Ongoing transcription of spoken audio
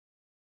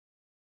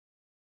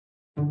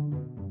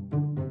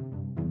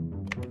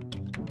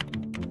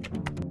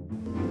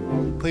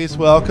Please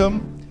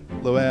welcome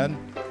Louann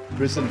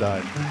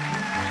Brizendine.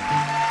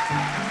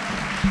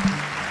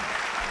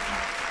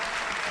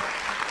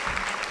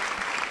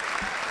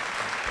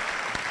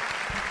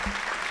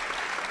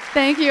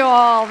 Thank you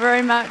all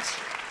very much.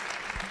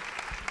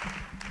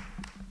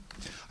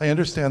 I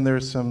understand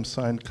there's some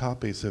signed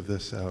copies of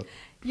this out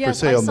Yes,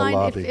 for sale I in the signed,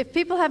 lobby. if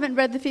people haven't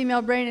read The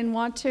Female Brain and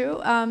want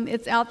to,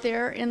 it's out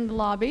there in the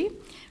lobby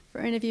for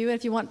any of you.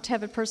 If you want to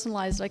have it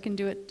personalized, I can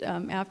do it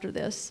after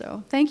this.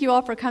 So thank you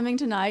all for coming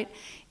tonight.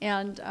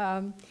 And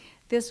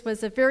this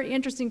was a very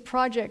interesting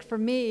project for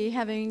me,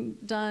 having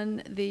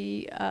done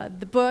the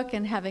book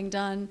and having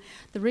done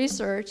the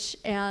research.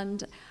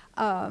 And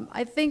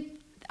I think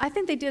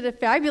they did a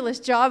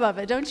fabulous job of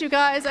it, don't you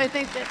guys? I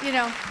think that, you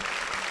know.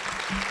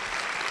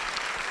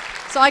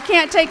 So I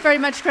can't take very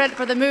much credit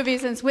for the movie,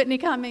 since Whitney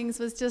Cummings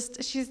was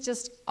she's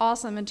just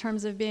awesome in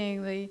terms of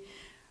being the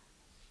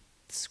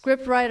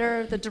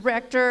scriptwriter, the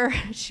director.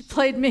 She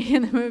played me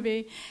in the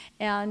movie,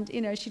 and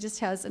you know, she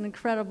just has an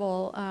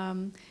incredible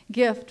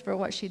gift for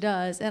what she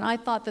does. And I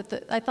thought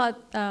that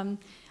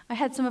I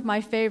had some of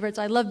my favorites.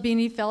 I love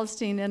Beanie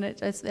Feldstein in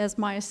it as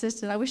my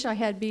assistant. I wish I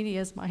had Beanie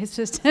as my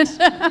assistant.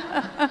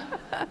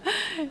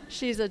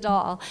 She's a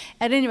doll.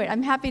 At any rate,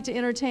 I'm happy to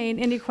entertain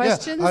any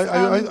questions.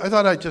 Yeah, I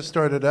thought I just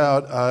started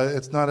out.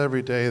 It's not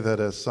every day that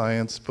a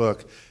science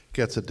book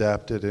gets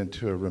adapted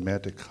into a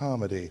romantic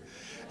comedy.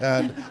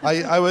 And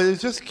I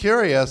was just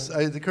curious.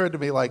 It occurred to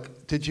me,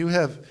 like, did you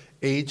have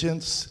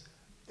agents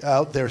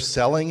out there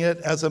selling it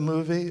as a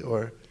movie,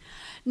 or?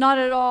 Not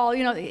at all.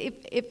 You know,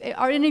 if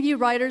are any of you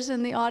writers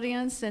in the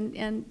audience,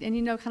 and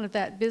you know, kind of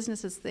that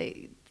business is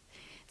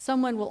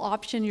someone will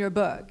option your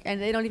book,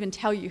 and they don't even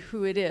tell you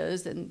who it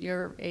is, and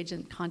your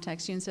agent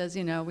contacts you and says,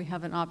 you know, we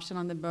have an option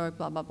on the book,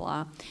 blah, blah,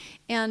 blah.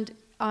 And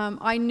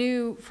I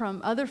knew from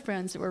other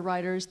friends that were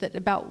writers that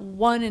about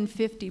 1 in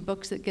 50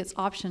 books that gets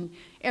optioned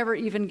ever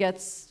even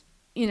gets,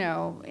 you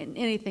know,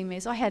 anything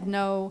made. So I had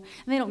no,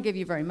 and they don't give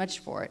you very much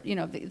for it, you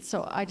know.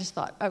 So I just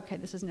thought, okay,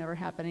 this is never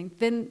happening.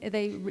 Then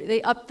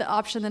they upped the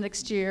option the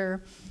next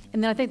year,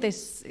 and then I think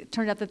it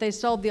turned out that they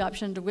sold the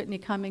option to Whitney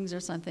Cummings or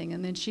something.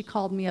 And then she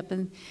called me up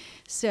and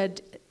said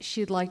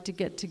she'd like to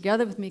get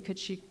together with me. Could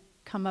she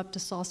come up to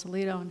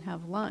Sausalito and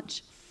have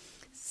lunch?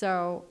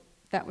 So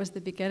that was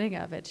the beginning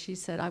of it. She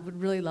said, I would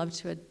really love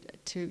to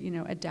you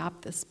know,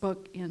 adapt this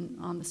book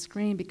on the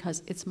screen,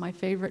 because it's my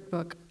favorite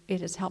book.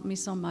 It has helped me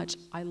so much.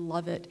 I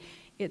love it.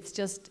 It's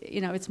just,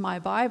 you know, it's my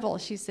Bible,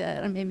 she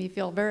said. It made me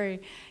feel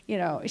very, you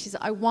know, she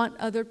said, I want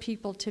other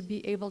people to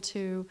be able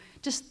to,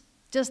 just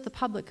the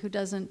public who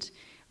doesn't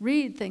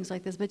read things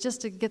like this, but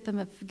just to give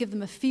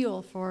them a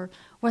feel for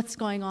what's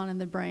going on in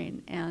the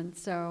brain. And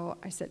so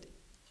I said,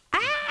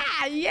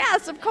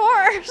 yes, of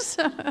course.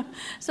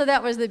 So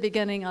that was the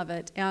beginning of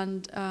it.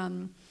 And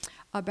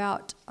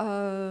about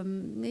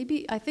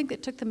maybe, I think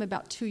it took them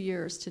about 2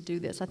 years to do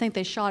this. I think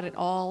they shot it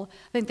all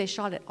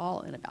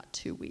in about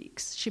 2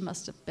 weeks. She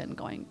must have been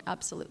going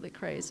absolutely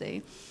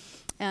crazy.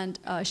 And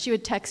she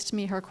would text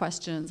me her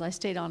questions. I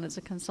stayed on as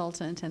a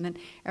consultant, and then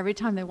every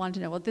time they wanted to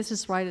know, well, this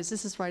is right, is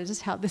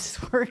this how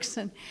this works?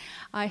 And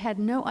I had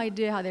no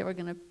idea how they were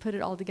going to put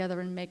it all together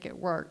and make it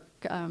work.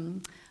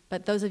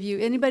 But those of you,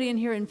 anybody in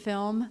here in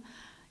film,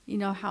 you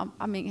know how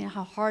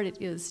hard it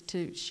is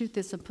to shoot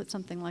this and put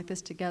something like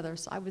this together.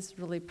 So I was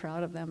really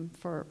proud of them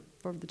for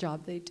the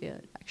job they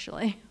did,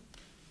 actually.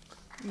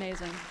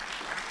 Amazing.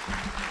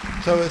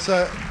 So it's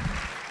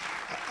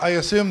I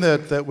assume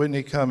that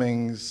Whitney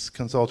Cummings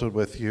consulted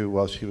with you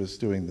while she was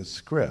doing the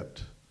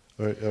script,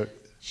 or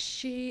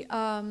she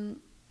wrote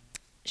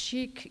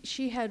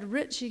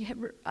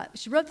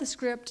the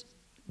script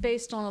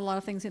based on a lot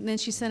of things, and then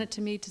she sent it to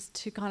me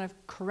to kind of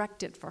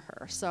correct it for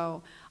her.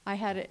 So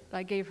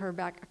I gave her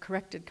back a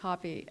corrected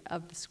copy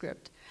of the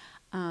script.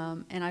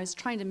 And I was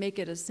trying to make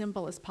it as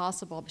simple as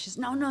possible, but she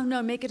said,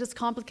 no, make it as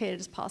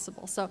complicated as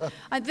possible. So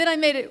then I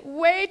made it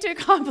way too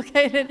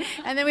complicated,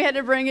 and then we had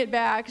to bring it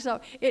back. So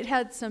it's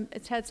had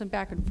some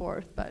back and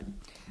forth. But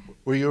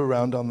were you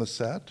around on the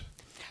set?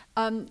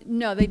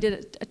 No, they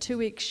did a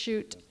 2-week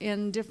shoot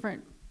in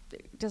different,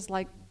 just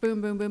like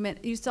boom, boom, boom. And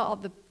you saw all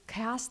the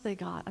cast they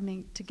got. I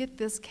mean, to get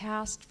this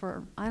cast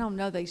for, I don't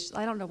know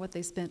what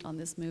they spent on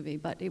this movie,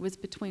 but it was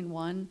between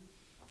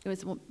it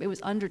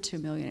was under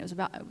 $2 million. It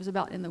was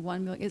about in the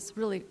 $1 million. It's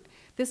really,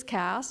 this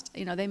cast,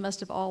 you know, they must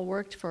have all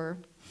worked for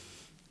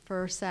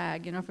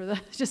SAG, you know,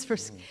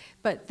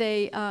 but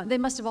they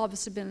must have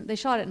obviously they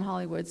shot it in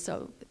Hollywood,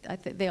 so I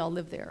think they all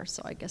live there.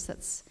 So I guess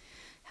that's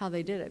how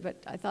they did it.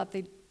 But I thought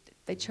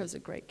they chose a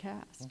great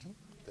cast. Mm-hmm.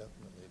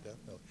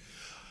 Definitely.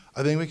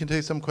 I think we can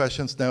take some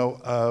questions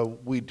now.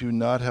 We do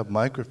not have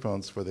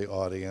microphones for the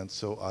audience,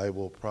 so I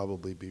will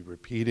probably be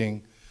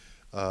repeating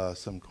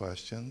some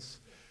questions.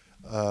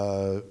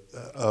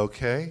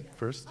 Okay,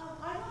 first. I'd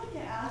like to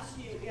ask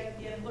you,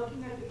 in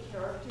looking at the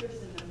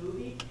characters in the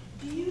movie,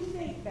 do you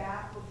think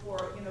back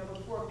before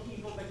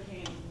people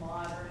became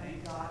modern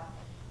and got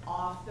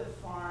off the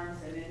farms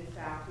and in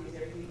factories,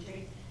 everything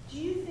changed, do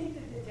you think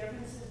that the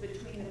differences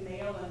between the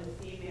male and the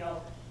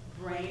female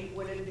brain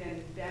would have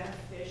been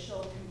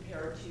beneficial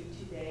compared to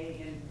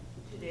today in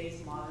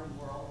today's modern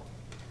world?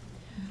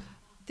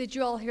 Did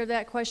you all hear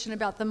that question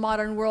about the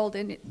modern world?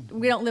 And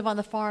we don't live on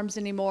the farms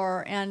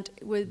anymore, and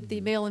with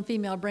the male and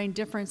female brain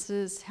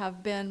differences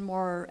have been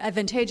more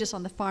advantageous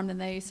on the farm than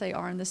they say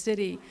are in the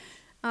city.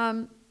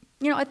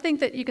 You know, I think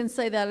that you can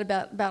say that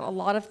about a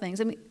lot of things.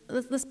 I mean,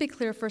 let's be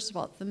clear, first of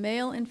all, the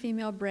male and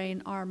female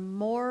brain are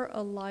more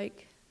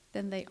alike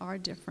than they are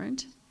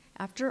different.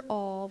 After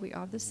all, we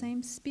are the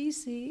same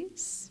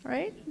species,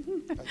 right?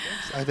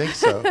 I think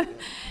so.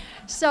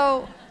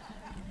 So,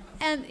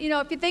 and you know,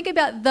 if you think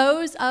about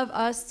those of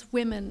us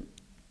women,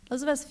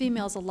 those of us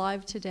females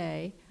alive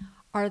today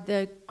are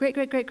the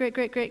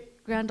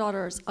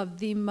great-great-great-great-great-great-granddaughters of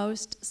the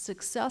most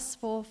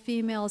successful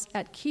females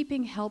at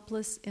keeping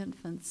helpless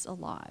infants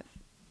alive.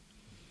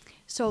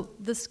 So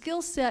the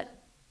skill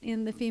set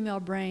in the female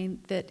brain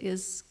that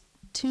is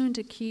tuned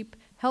to keep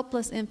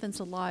helpless infants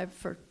alive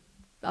for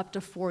up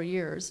to 4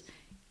 years,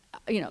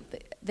 you know,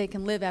 they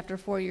can live after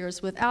 4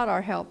 years without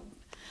our help.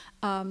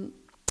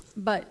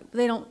 But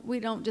we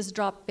don't just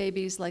drop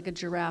babies like a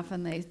giraffe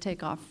and they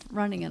take off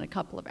running in a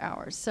couple of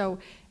hours. So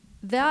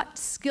that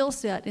skill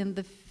set in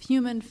the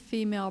human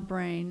female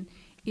brain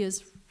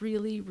is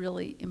really,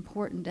 really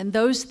important. And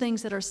those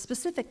things that are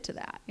specific to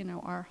that, you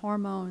know, our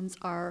hormones,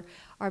 our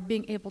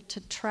being able to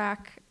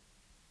track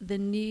the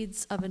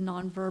needs of a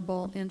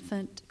nonverbal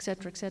infant, et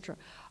cetera,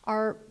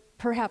 are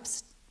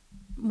perhaps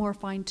more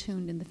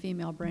fine-tuned in the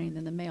female brain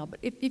than the male. But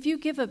if you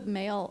give a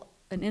male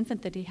an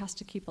infant that he has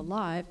to keep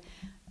alive,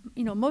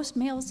 you know, most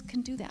males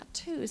can do that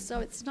too. So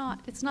it's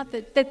not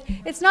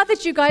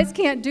that you guys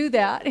can't do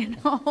that, you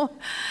know.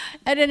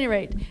 At any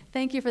rate,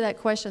 thank you for that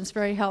question. It's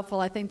very helpful.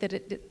 I think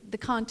that the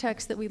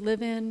context that we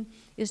live in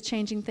is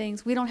changing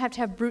things. We don't have to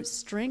have brute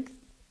strength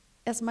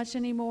as much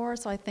anymore.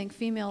 So I think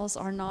females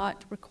are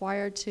not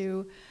required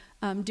to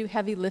do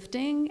heavy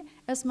lifting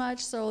as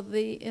much. So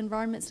the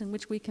environments in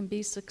which we can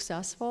be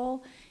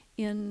successful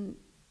in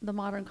the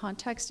modern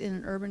context, in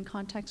an urban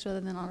context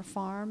rather than on a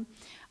farm,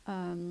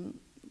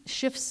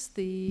 shifts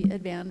the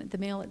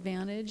male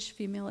advantage,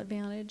 female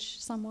advantage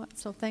somewhat.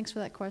 So thanks for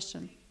that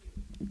question.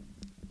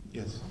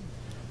 Yes.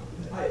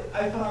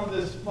 I found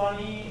this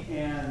funny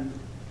and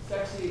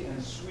sexy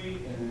and sweet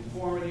and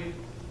informative.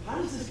 How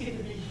does this get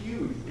to be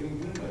huge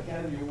and win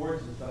Academy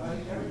Awards and stuff? I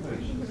think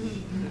everybody should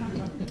see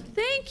it.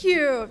 Thank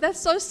you. That's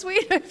so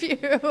sweet of you.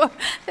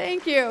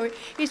 Thank you.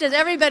 He says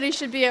everybody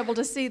should be able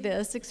to see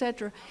this,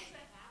 etc.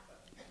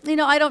 You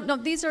know, I don't know.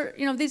 These are,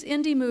 you know, these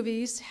indie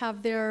movies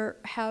have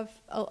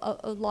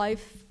a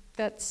life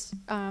that's,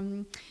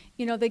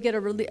 you know, they get a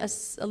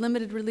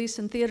limited release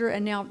in theater,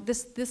 and now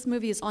this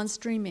movie is on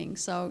streaming,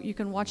 so you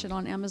can watch it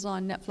on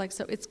Amazon, Netflix.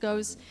 So it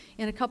goes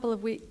in a couple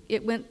of weeks.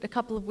 It went a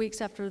couple of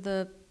weeks after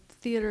the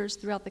theaters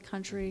throughout the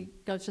country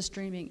goes to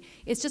streaming.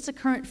 It's just a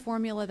current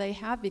formula they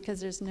have because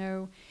there's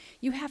no,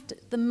 you have to,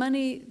 the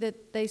money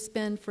that they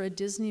spend for a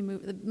Disney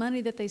movie, the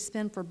money that they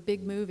spend for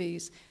big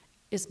movies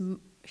is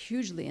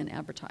hugely in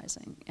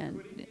advertising.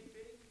 And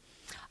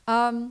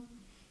I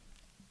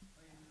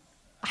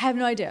have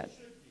no idea.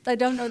 I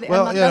don't know.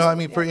 Well, you know, I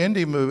mean, for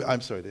indie movies, I'm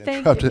sorry to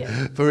interrupt.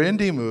 For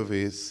indie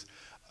movies,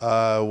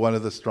 one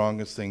of the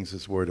strongest things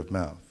is word of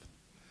mouth,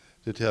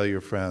 to tell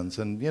your friends.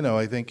 And, you know,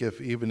 I think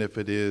even if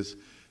it is,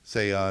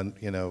 say, on,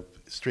 you know,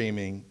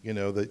 streaming, you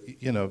know, that,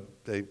 you know,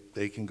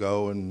 they can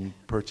go and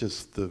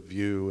purchase The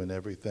View and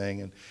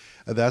everything, and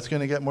that's going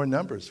to get more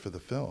numbers for the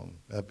film.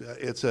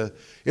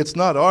 It's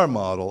not our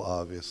model,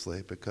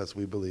 obviously, because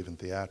we believe in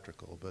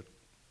theatrical, but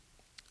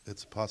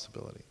it's a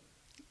possibility.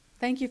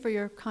 Thank you for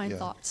your kind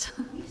thoughts.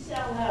 We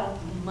sell out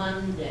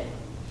Monday.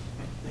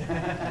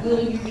 Will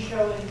you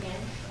show it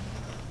again?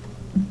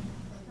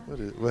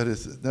 What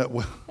is it? No,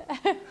 well.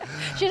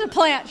 She's a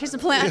plant. She's a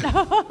plant.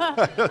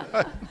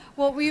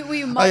 Well,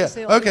 we might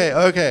sell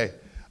it.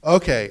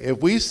 Okay.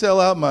 If we sell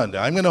out Monday,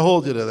 I'm going to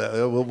hold you to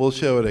that. We'll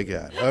show it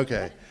again.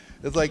 Okay.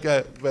 It's like,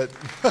 but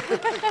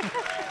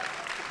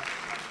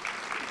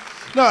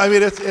no, I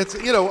mean it's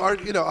you know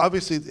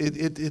obviously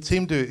it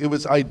seemed it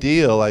was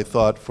ideal, I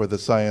thought, for the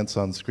Science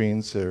on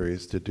Screen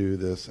series to do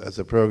this as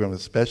a program,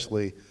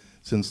 especially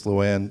since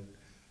Louann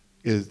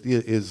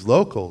is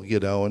local, you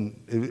know,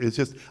 and it's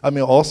just, I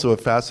mean, also a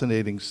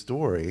fascinating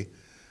story,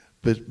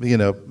 but you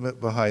know,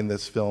 behind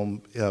this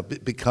film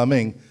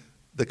becoming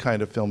the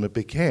kind of film it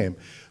became.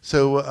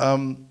 So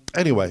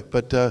anyway,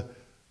 but.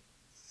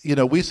 You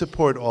know, we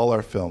support all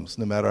our films,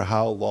 no matter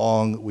how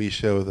long we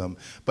show them.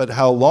 But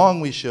how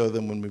long we show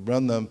them when we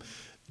run them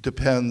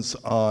depends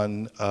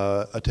on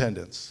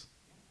attendance,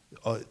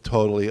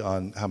 totally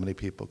on how many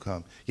people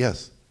come.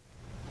 Yes?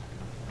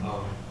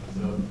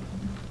 So,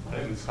 my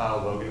name is Kyle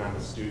Logan. I'm a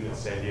student at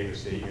San Diego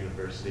State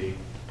University.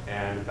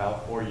 And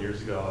about 4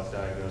 years ago, I was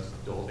diagnosed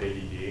with adult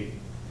ADD.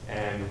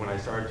 And when I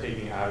started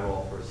taking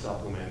Adderall for a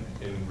supplement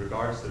in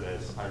regards to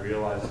this, I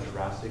realized a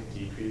drastic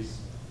decrease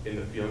in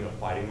the feeling of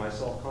fighting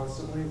myself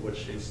constantly,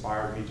 which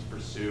inspired me to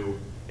pursue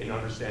an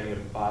understanding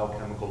of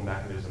biochemical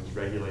mechanisms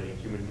regulating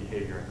human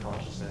behavior and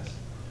consciousness.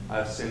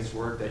 I've since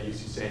worked at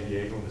UC San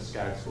Diego in the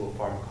Skaggs School of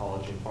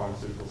Pharmacology and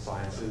Pharmaceutical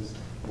Sciences,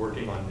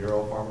 working on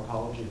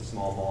neuropharmacology and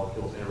small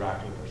molecules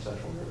interacting with our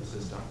central nervous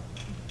system.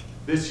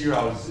 This year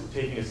I was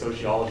taking a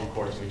sociology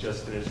course, and we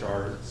just finished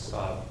our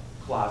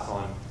class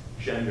on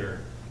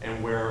gender,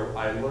 and where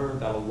I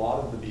learned that a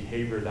lot of the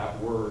behavior that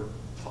we're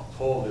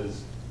told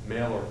is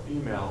male or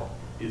female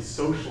is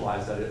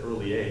socialized at an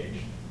early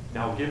age.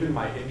 Now, given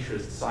my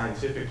interest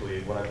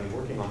scientifically, what I've been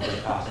working on for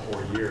the past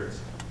 4 years,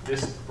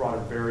 this brought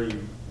a very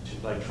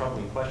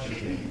troubling question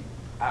to me.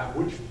 At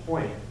which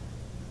point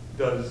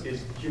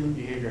is human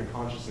behavior and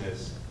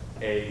consciousness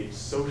a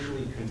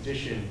socially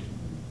conditioned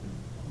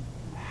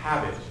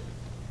habit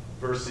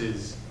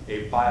versus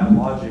a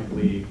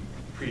biologically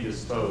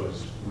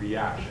predisposed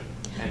reaction?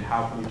 And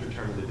how can you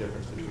determine the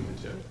difference between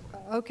the two?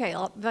 Okay,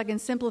 if I can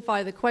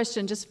simplify the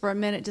question just for a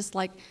minute, just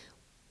like,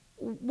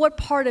 what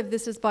part of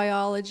this is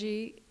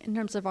biology in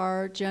terms of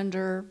our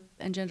gender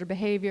and gender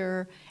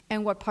behavior,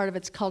 and what part of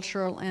it's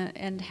cultural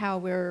and how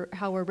we're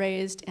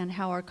raised and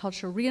how our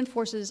culture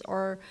reinforces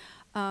or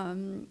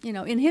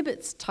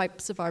inhibits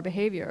types of our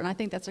behavior? And I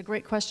think that's a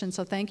great question,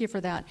 so thank you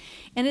for that.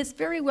 And it's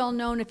very well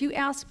known, if you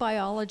ask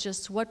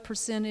biologists what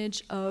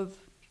percentage of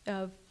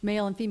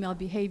male and female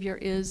behavior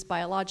is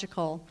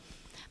biological,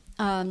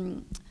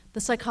 the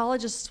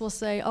psychologists will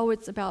say, oh,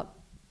 it's about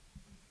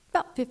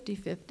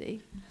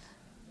 50-50.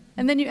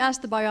 And then you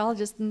ask the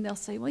biologist, and they'll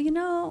say,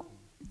 well,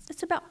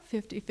 it's about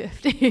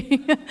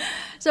 50-50.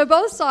 So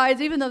both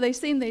sides, even though they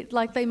seem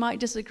like they might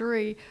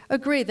disagree,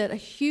 agree that a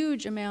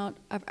huge amount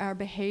of our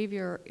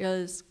behavior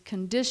is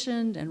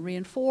conditioned and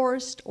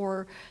reinforced,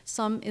 or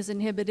some is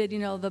inhibited.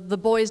 The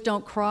boys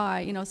don't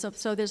cry.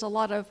 So there's a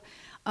lot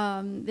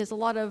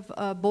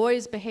of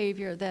boys'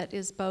 behavior that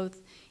is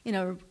both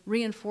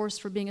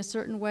reinforced for being a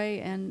certain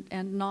way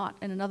and not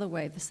in another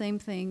way. The same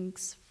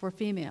things for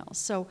females.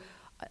 So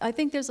I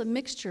think there's a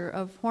mixture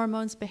of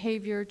hormones,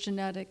 behavior,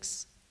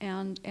 genetics,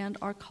 and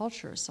our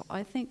culture. So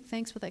I think,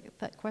 thanks for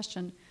that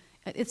question.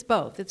 It's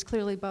both. It's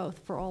clearly both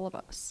for all of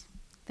us.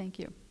 Thank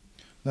you.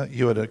 Now,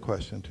 you had a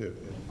question too.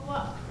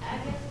 Well, I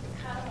guess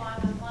it's kind of along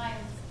those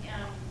lines.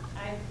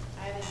 I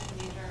have a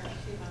teenager,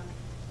 two of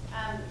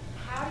them.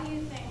 How do you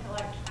think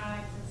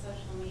electronics and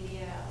social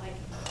media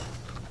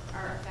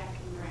are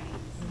affecting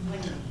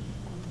brains?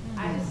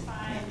 I just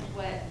find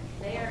what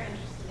they are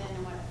interested in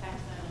and what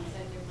affects them is so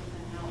different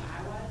than how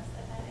I was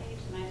at that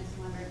age, and I just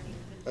wonder if you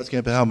could. Asking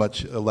about how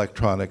much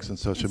electronics and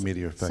social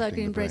media are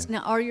affecting the brain.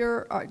 Now,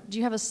 do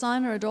you have a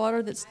son or a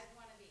daughter that's? I have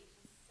one of each,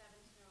 a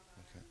 17-year-old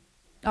daughter.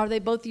 Okay. Are they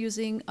both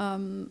using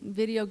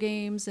video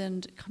games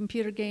and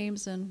computer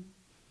games and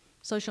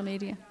social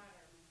media?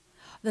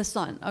 The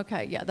son,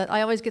 okay, yeah. I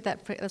always get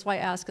that. That's why I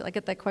ask. I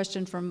get that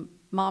question from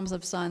moms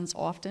of sons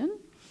often.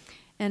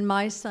 And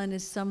my son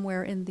is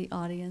somewhere in the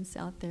audience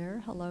out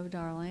there. Hello,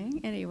 darling.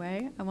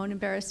 Anyway, I won't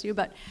embarrass you,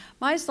 but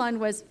my son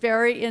was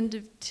very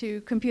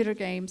into computer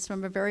games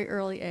from a very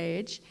early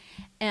age.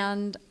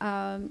 And,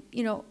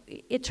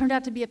 it turned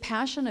out to be a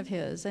passion of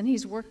his, and he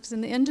works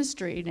in the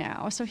industry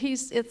now. So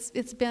he's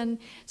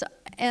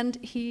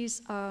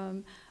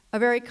a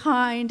very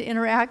kind,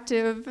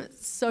 interactive,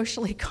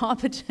 socially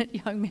competent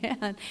young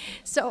man.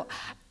 So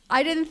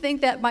I didn't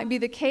think that might be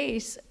the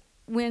case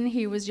when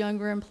he was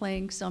younger and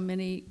playing so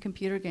many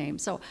computer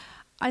games. So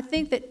I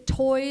think that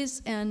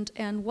toys and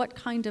what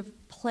kind of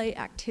play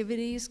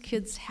activities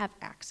kids have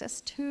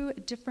access to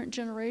at different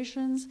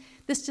generations,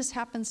 this just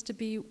happens to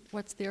be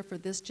what's there for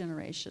this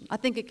generation. I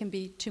think it can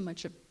be too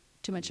much of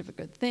a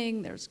good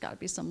thing. There's got to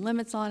be some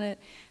limits on it.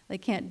 They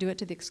can't do it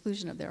to the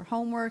exclusion of their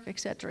homework, et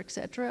cetera, et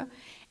cetera.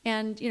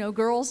 And,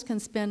 girls can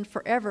spend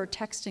forever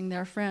texting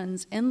their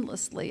friends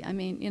endlessly. I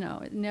mean,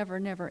 it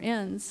never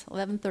ends.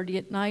 11:30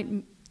 at night,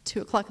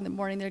 2 o'clock in the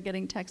morning, they're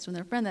getting texts from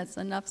their friend. That's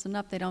enough's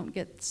enough. They don't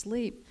get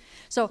sleep.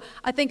 So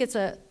I think it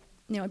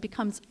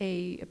becomes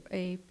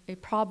a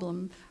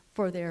problem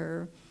for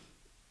their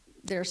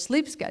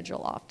sleep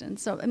schedule often.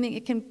 So, I mean,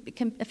 it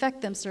can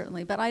affect them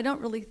certainly, but I don't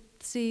really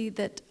see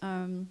that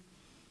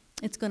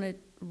it's going to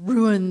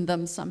ruin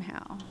them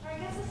somehow. Or I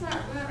guess it's not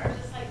ruin, or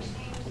just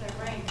change their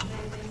brain,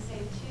 because they say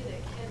too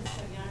that kids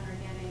so young are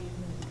getting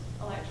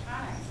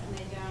electronics and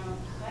they don't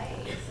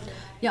play. So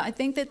yeah, I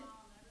think that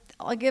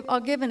I'll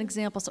give an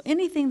example. So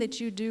anything that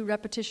you do,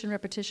 repetition,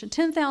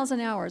 10,000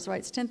 hours, right?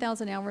 It's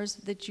 10,000 hours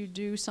that you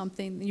do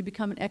something, you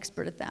become an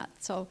expert at that.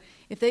 So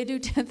if they do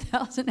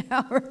 10,000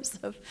 hours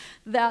of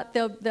that,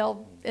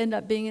 they'll end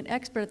up being an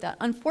expert at that.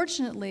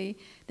 Unfortunately,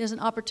 there's an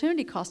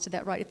opportunity cost to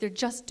that, right? If they're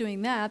just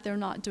doing that, they're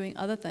not doing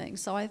other things.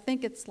 So I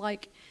think it's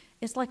like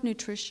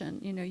nutrition.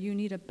 You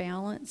need a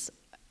balance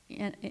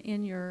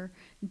in your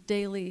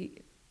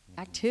daily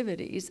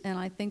activities, and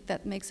I think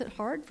that makes it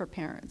hard for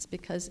parents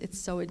because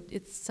it's so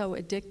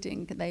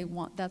addicting.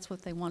 That's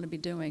what they want to be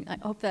doing. I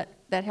hope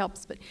that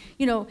helps. But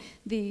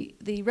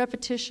the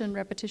repetition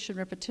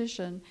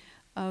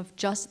of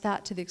just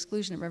that to the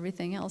exclusion of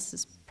everything else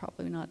is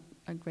probably not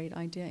a great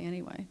idea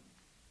anyway.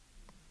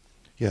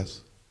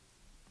 Yes.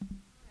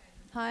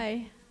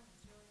 Hi.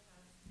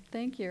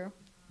 Thank you.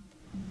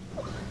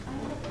 I have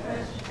a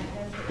question,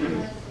 I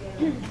guess,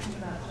 think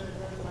about sort of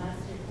those last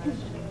two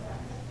questions. In the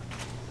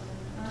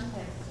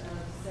context of,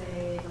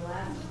 say, the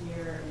last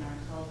year in our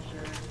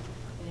culture,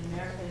 in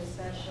America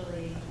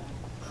especially,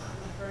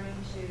 referring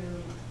to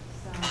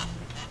some,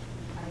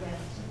 I guess,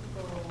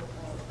 typical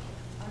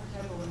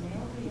archetypal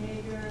male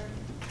behavior,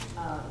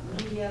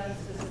 media,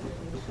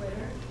 specifically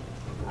Twitter,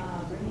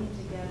 bringing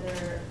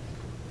together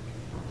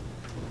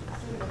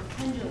sort of a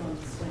pendulum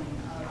swing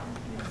of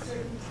a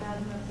certain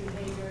pattern of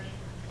behavior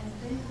and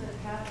things that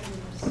have happened in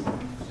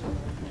response to it.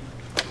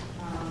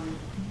 The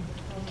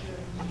culture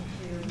of Me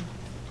Too,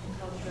 the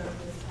culture of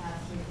this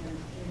past weekend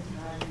is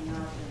rising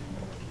up,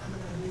 and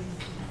these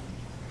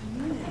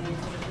communities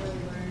have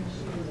really learned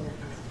to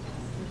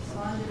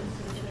respond in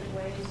specific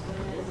ways,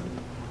 women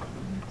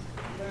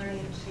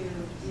learning to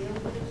deal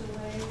with the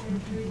way they're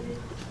treated,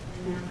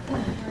 and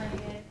now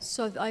turning it.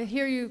 So I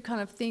hear you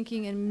kind of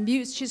thinking in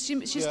mute. She's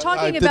Yeah,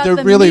 talking did about there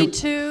the really- Me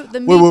Too, the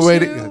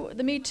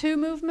Me Too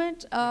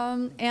movement,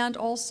 and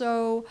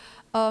also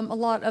a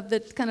lot of the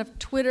kind of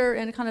Twitter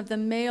and kind of the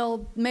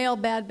male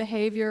bad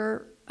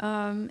behavior,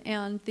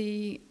 and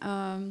the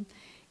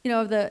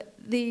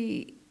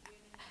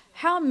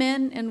how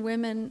men and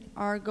women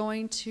are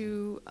going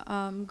to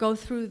go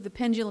through the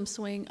pendulum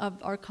swing of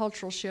our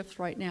cultural shift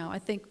right now. I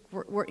think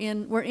we're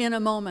in a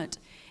moment,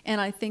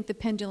 and I think the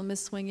pendulum is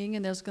swinging,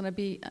 and there's going to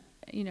be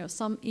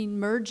some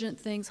emergent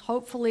things,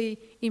 hopefully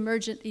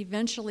emergent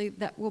eventually,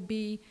 that will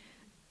be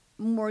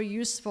more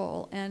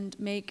useful and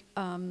make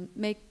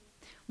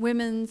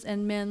women's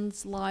and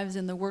men's lives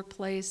in the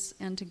workplace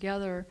and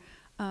together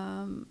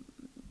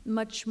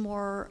much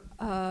more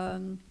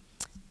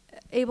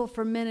able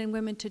for men and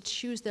women to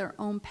choose their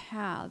own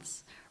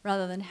paths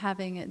rather than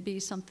having it be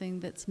something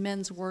that's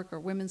men's work or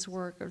women's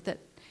work, or that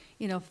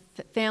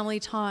family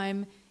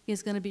time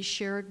is going to be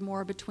shared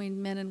more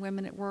between men and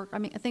women at work. I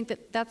mean, I think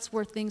that's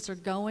where things are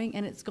going,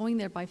 and it's going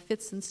there by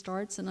fits and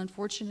starts, and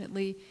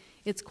unfortunately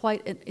it's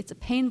a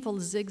painful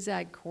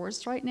zigzag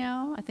course right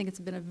now. I think it's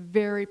been a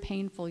very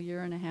painful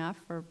year and a half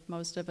for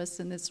most of us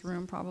in this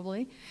room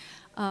probably.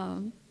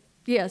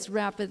 Yes,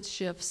 rapid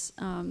shifts.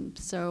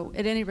 So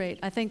at any rate,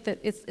 I think that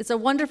it's a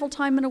wonderful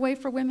time in a way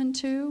for women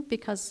too,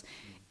 because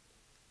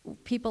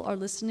people are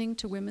listening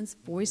to women's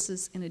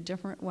voices in a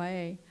different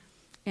way.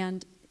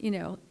 And,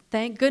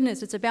 thank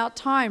goodness, it's about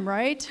time,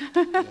 right?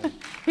 Yeah.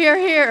 Hear,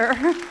 hear.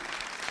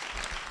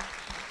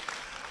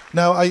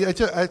 Now,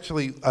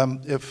 actually,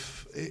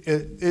 if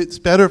it's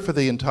better for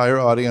the entire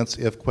audience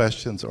if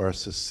questions are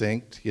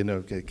succinct,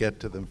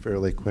 get to them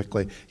fairly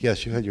quickly.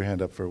 Yes, you had your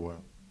hand up for a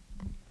while.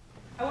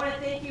 I want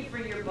to thank you for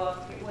your book.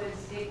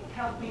 It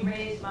helped me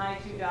raise my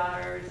two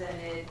daughters,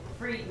 and it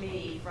freed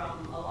me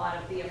from a lot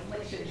of the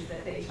afflictions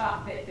that they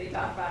talk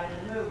about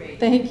in the movie.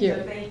 Thank you.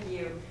 So thank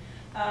you.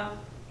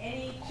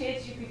 Any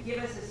chance you could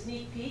give us a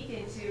sneak peek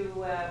into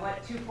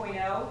what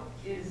 2.0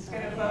 is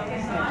going to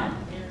focus on?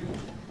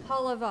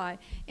 Halavai.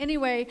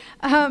 Anyway,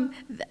 I'm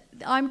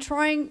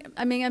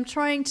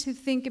trying to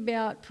think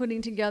about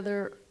putting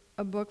together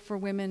a book for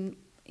women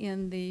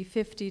in the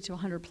 50 to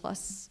 100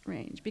 plus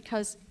range,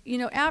 because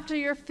after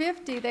you're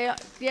 50, they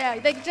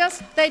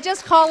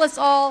just call us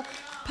all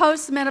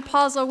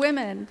postmenopausal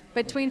women.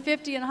 Between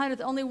 50 and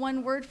 100, only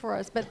one word for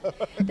us, but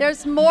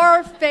there's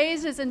more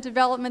phases in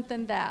development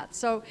than that.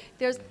 So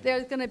there's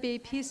going to be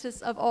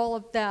pieces of all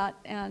of that,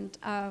 and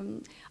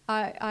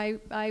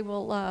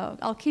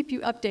I'll keep you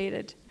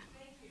updated.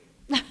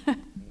 Thank you.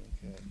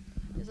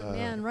 There's a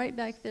man right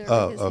back there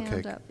with his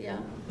hand up. Yeah.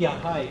 Yeah.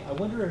 Hi. I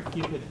wonder if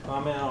you could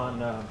comment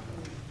on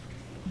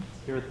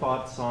your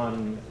thoughts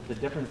on the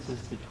differences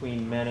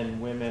between men and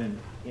women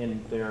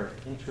in their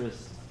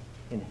interest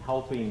in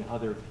helping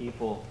other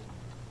people,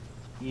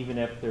 even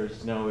if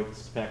there's no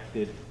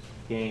expected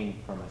gain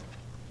from it.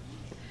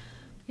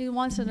 He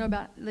wants to know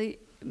about the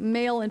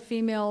male and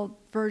female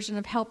version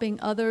of helping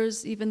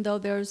others, even though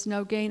there's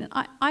no gain. And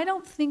I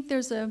don't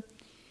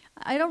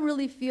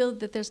really feel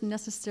that there's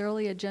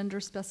necessarily a gender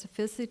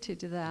specificity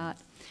to that.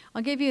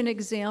 I'll give you an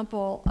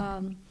example.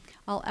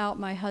 I'll out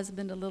my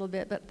husband a little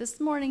bit, but this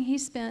morning he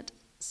spent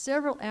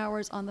several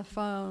hours on the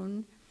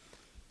phone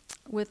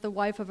with the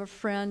wife of a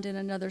friend in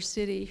another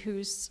city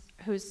whose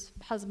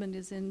husband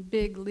is in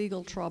big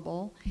legal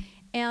trouble,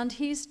 and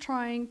he's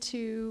trying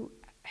to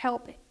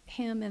help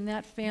him and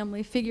that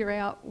family figure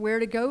out where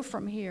to go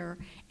from here.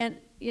 And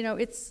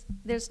he's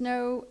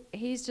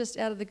just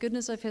out of the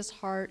goodness of his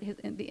heart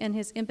and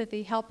his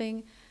empathy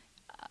helping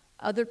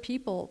other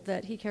people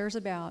that he cares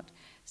about.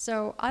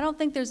 So I don't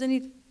think there's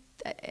any,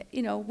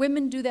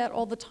 women do that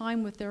all the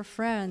time with their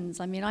friends.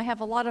 I mean, I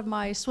have a lot of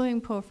my swimming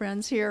pool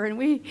friends here, and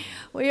we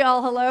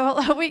all, hello,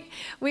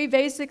 we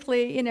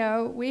basically,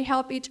 we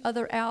help each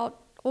other out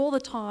all the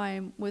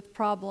time with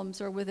problems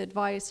or with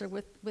advice or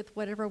with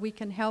whatever we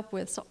can help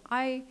with. So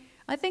I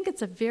think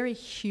it's a very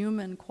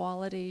human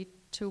quality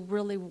to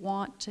really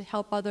want to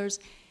help others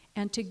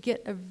and to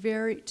get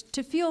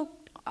to feel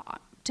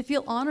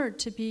honored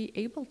to be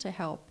able to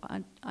help.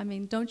 I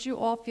mean, don't you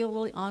all feel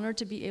really honored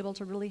to be able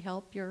to really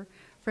help your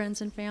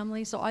friends and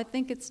family? So I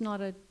think it's not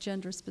a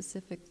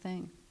gender-specific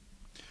thing.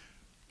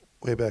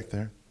 Way back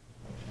there.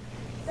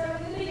 So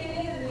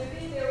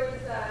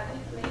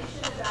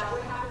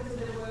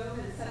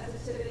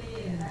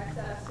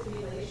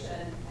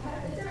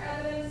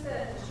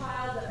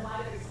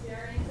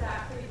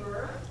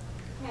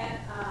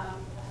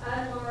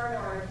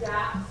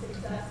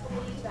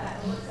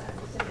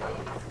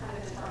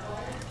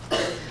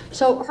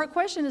So her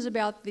question is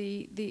about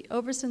the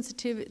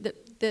oversensitivity,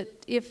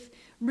 that if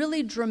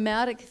really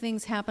dramatic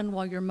things happen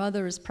while your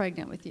mother is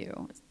pregnant with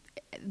you,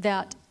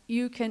 that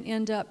you can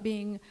end up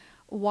being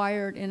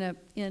wired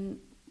in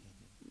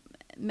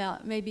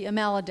maybe a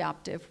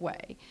maladaptive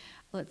way,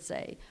 let's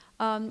say.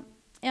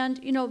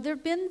 And you know, there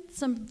have been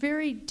some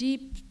very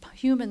deep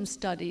human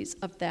studies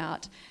of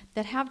that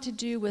have to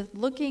do with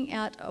looking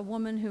at a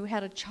woman who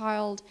had a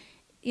child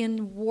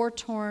in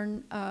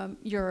war-torn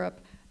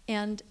Europe,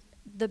 and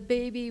the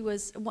baby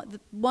was,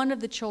 one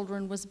of the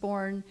children was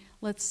born,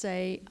 let's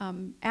say,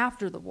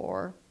 after the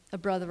war, a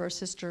brother or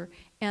sister,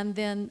 and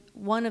then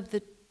one of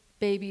the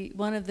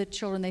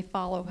children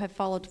have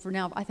followed for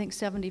now, I think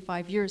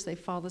 75 years, they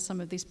followed some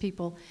of these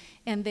people,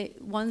 and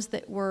ones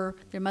that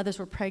their mothers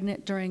were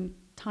pregnant during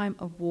time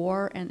of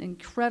war and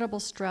incredible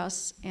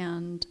stress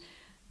and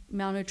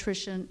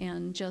malnutrition,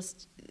 and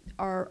just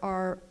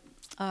are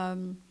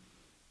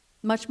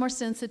much more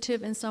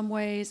sensitive in some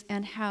ways,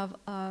 and have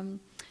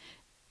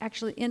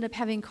actually end up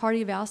having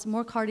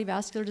more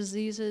cardiovascular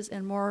diseases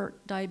and more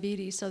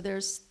diabetes. So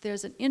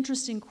there's an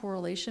interesting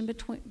correlation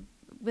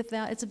with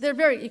that.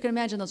 You can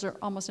imagine those are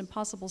almost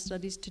impossible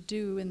studies to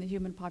do in the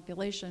human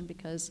population,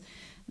 because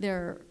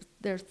they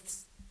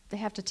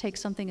have to take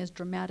something as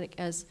dramatic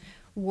as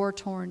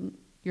war-torn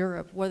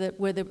Europe,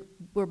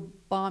 where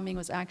bombing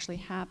was actually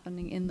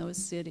happening in those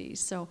cities.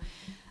 So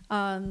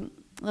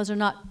those are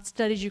not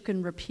studies you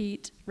can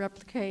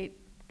replicate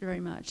very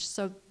much.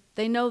 So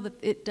they know that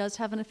it does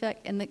have an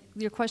effect. And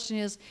your question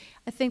is,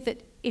 I think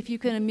that if you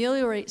can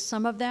ameliorate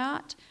some of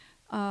that,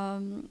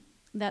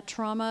 that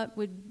trauma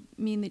would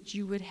mean that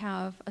you would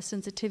have a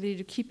sensitivity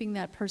to keeping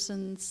that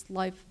person's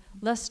life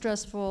less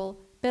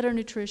stressful, better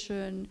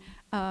nutrition,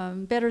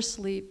 better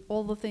sleep,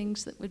 all the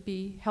things that would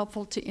be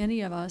helpful to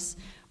any of us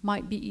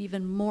might be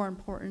even more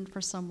important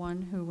for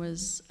someone who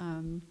was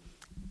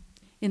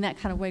in that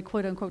kind of way,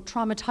 quote unquote,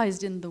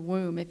 traumatized in the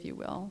womb, if you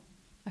will.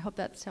 I hope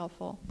that's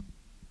helpful.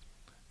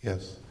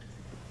 Yes.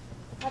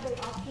 Have they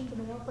optioned the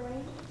male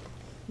brain?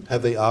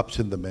 Have they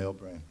optioned the male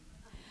brain?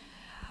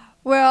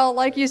 Well,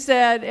 like you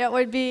said, it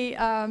would be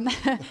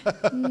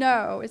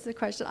no, is the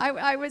question.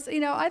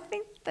 I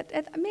think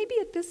that maybe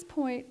at this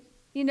point,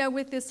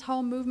 with this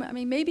whole movement, I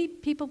mean, maybe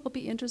people will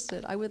be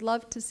interested. I would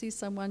love to see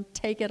someone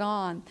take it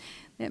on.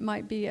 It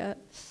might be a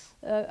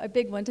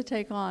big one to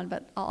take on,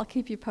 but I'll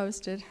keep you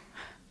posted.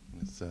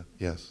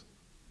 Yes.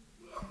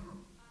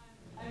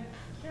 I'm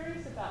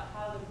curious about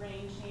how the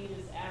brain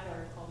changes as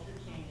our culture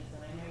changes,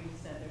 and I know you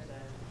said there's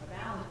a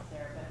balance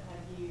there, but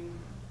have you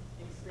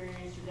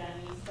experienced or done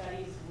any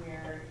studies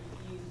where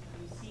you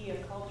see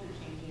a culture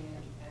changing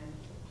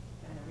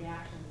and the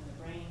reactions in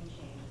the brain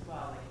change as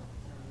well,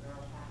 like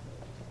neural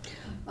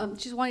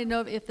pathways? She's wanting to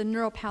know if the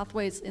neural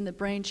pathways in the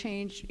brain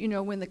change,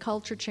 when the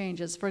culture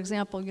changes. For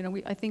example,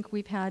 I think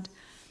we've had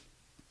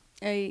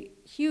a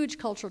huge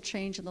cultural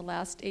change in the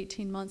last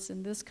 18 months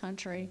in this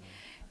country.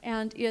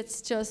 And it's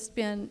just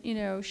been,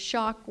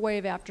 shock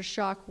wave after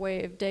shock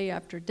wave, day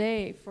after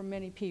day for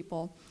many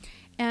people.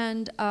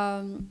 And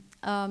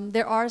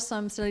there are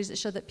some studies that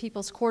show that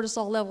people's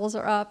cortisol levels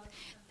are up,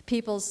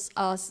 people's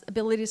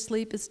ability to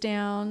sleep is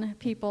down,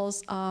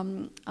 people's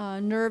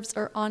nerves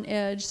are on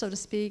edge, so to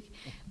speak.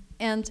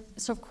 And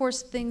so, of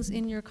course, things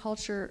in your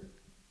culture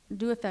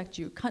do affect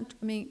you.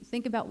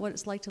 Think about what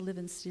it's like to live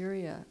in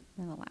Syria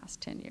in the last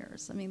 10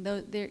 years. I mean,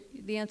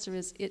 the answer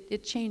is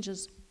it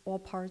changes all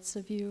parts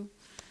of you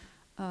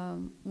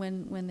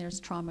when there's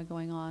trauma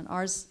going on.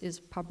 Ours is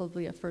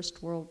probably a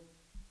first world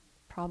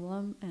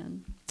problem,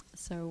 and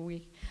so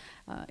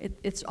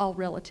it's all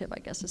relative, I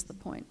guess, is the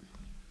point.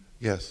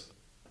 Yes.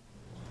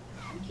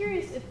 I'm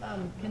curious if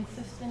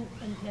consistent,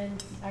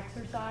 intense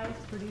exercise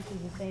produces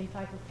the same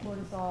type of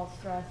cortisol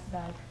stress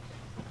that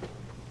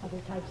other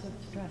types of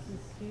stresses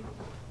do.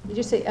 Did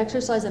you say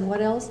exercise and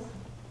what else?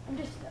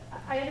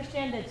 I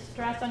understand that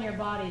stress on your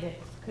body that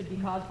could be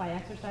caused by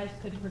exercise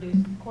could produce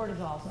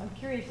cortisol. So I'm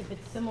curious if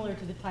it's similar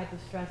to the type of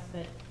stress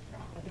that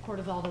the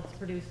cortisol that's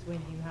produced when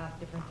you have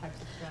different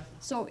types of stress.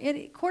 So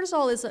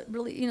cortisol is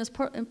really,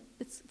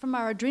 it's from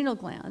our adrenal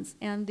glands,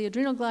 and the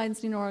adrenal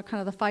glands, are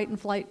kind of the fight and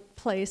flight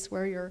place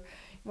where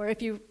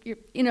if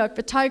if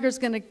a tiger's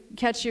going to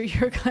catch you,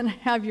 you're going to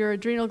have your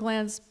adrenal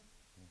glands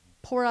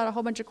pour out a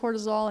whole bunch of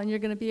cortisol, and you're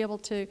going to be able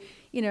to,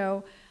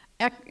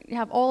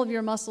 have all of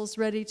your muscles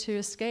ready to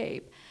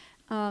escape.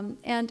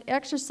 And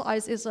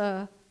exercise is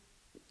a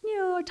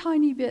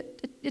teeny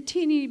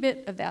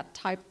bit of that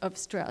type of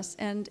stress,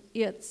 and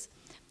it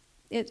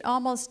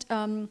almost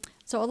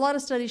so a lot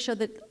of studies show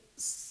that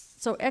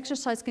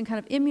exercise can kind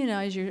of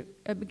immunize you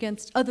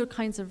against other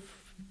kinds of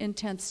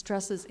intense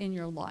stresses in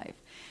your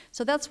life.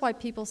 So that's why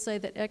people say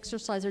that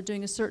exercise, or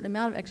doing a certain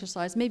amount of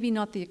exercise, maybe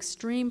not the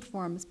extreme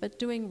forms, but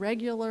doing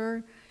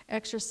regular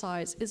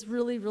exercise is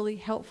really, really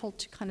helpful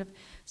to kind of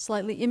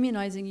slightly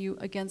immunizing you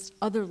against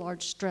other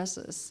large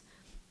stresses.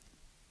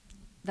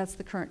 That's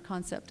the current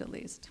concept, at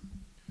least.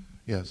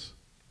 Yes.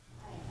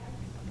 I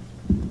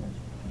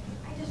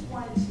just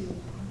wanted to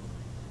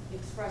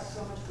express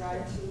so much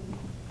gratitude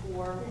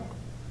for,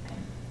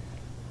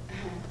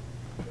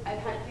 I've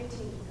had people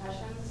 15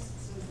 concussions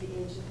since the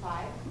age of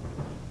 5.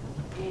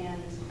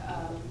 And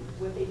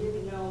what they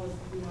didn't know was,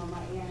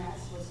 my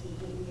ANS was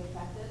completely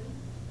affected.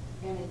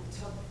 And it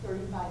took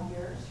 35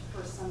 years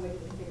for somebody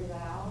to figure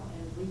that out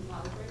and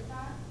recalibrate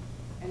that.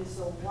 And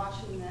so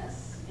watching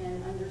this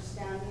and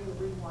understanding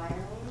the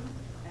rewiring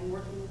and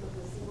working with the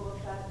placebo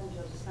effect and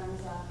Joe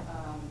Dispenza,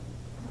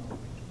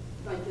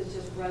 like this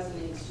just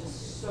resonates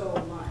just so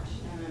much,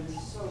 and I'm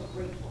so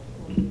grateful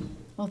for you.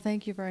 Well,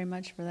 thank you very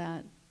much for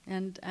that.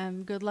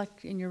 And good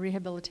luck in your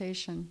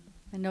rehabilitation.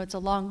 I know it's a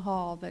long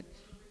haul, but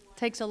it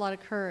takes a lot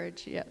of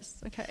courage,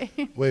 yes. Okay.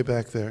 Way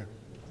back there.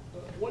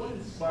 What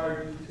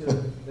inspired you to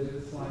make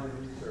this line of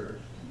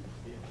research?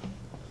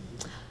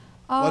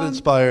 What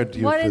inspired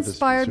you What for this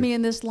inspired me research?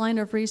 in this line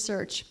of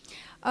research?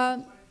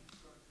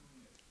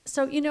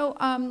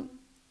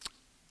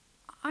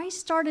 I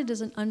started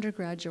as an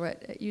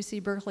undergraduate at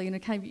UC Berkeley, and it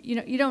kind of,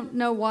 you don't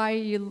know why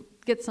you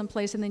get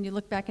someplace, and then you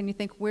look back and you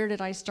think, where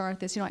did I start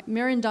this?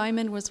 Marion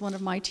Diamond was one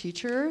of my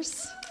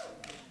teachers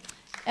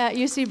at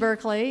UC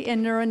Berkeley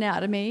in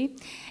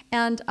neuroanatomy,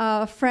 and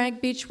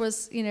Frank Beach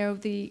was,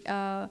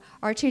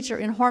 our teacher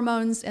in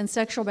hormones and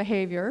sexual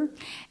behavior.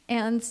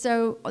 And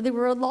so there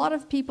were a lot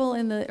of people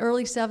in the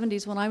early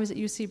 70s when I was at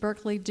UC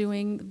Berkeley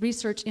doing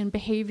research in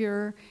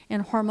behavior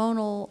and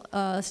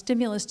hormonal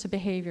stimulus to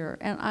behavior.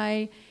 And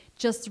I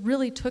just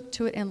really took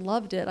to it and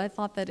loved it. I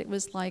thought that it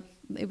was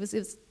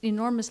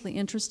enormously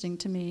interesting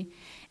to me.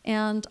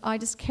 And I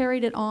just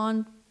carried it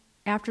on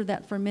after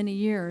that for many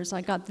years.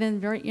 I got then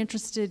very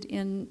interested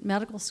in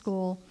medical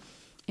school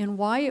and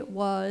why it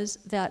was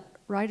that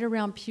right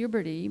around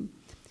puberty,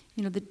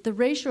 the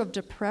ratio of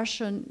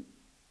depression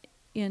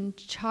in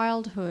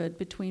childhood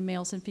between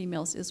males and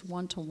females is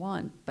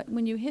 1-to-1. But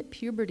when you hit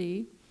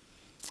puberty,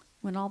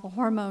 when all the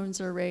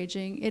hormones are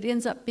raging, it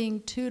ends up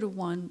being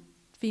 2-to-1,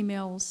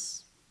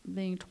 females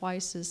being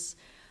twice as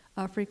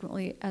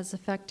frequently as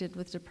affected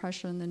with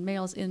depression than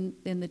males in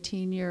the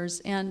teen years.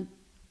 And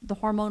the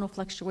hormonal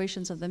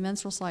fluctuations of the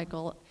menstrual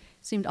cycle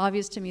seemed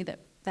obvious to me that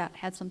that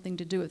had something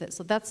to do with it.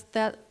 So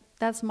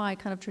that's my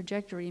kind of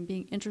trajectory in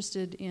being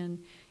interested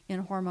in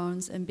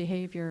hormones and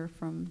behavior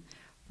from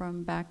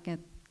back at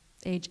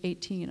age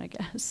 18, I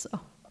guess. So.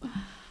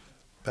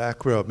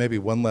 Back row, maybe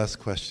one last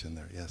question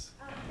there, yes.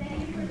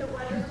 Thank you for the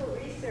wonderful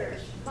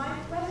research. My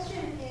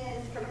question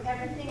is, from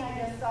everything I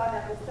just saw,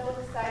 that was so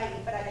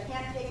exciting, but I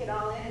can't take it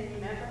all in and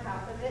remember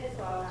half of it,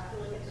 so I'll have to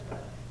look at the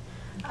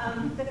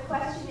book. The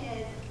question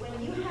is,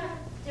 when you have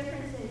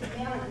difference in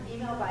male and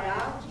female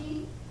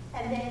biology,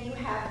 and then you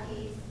have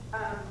these,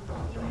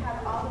 you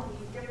have all of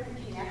these different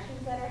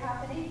connections that are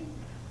happening,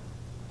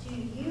 do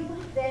you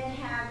then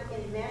have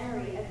in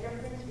memory a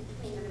difference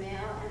between the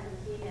male and the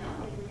female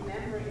in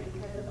remembering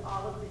because of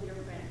all of the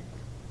different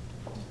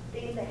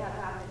things that have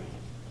happening?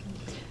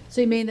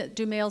 So you mean that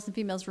do males and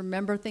females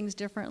remember things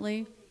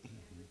differently?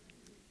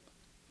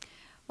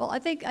 Well, I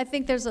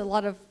think there's a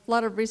lot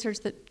of research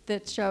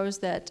that shows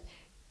that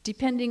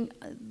depending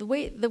the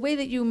way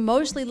that you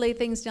mostly lay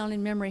things down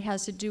in memory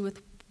has to do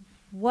with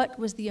what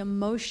was the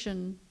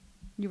emotion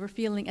you were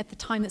feeling at the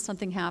time that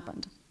something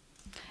happened.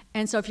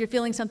 And so if you're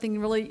feeling something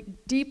really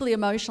deeply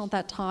emotional at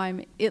that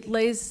time, it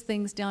lays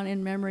things down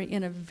in memory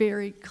in a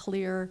very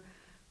clear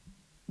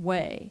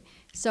way.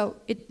 So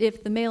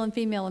if the male and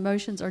female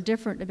emotions are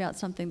different about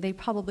something, they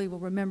probably will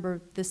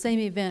remember the same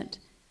event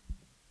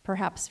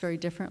perhaps very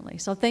differently.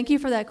 So thank you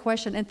for that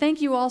question. And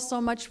thank you all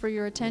so much for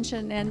your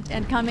attention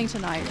and coming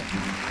tonight.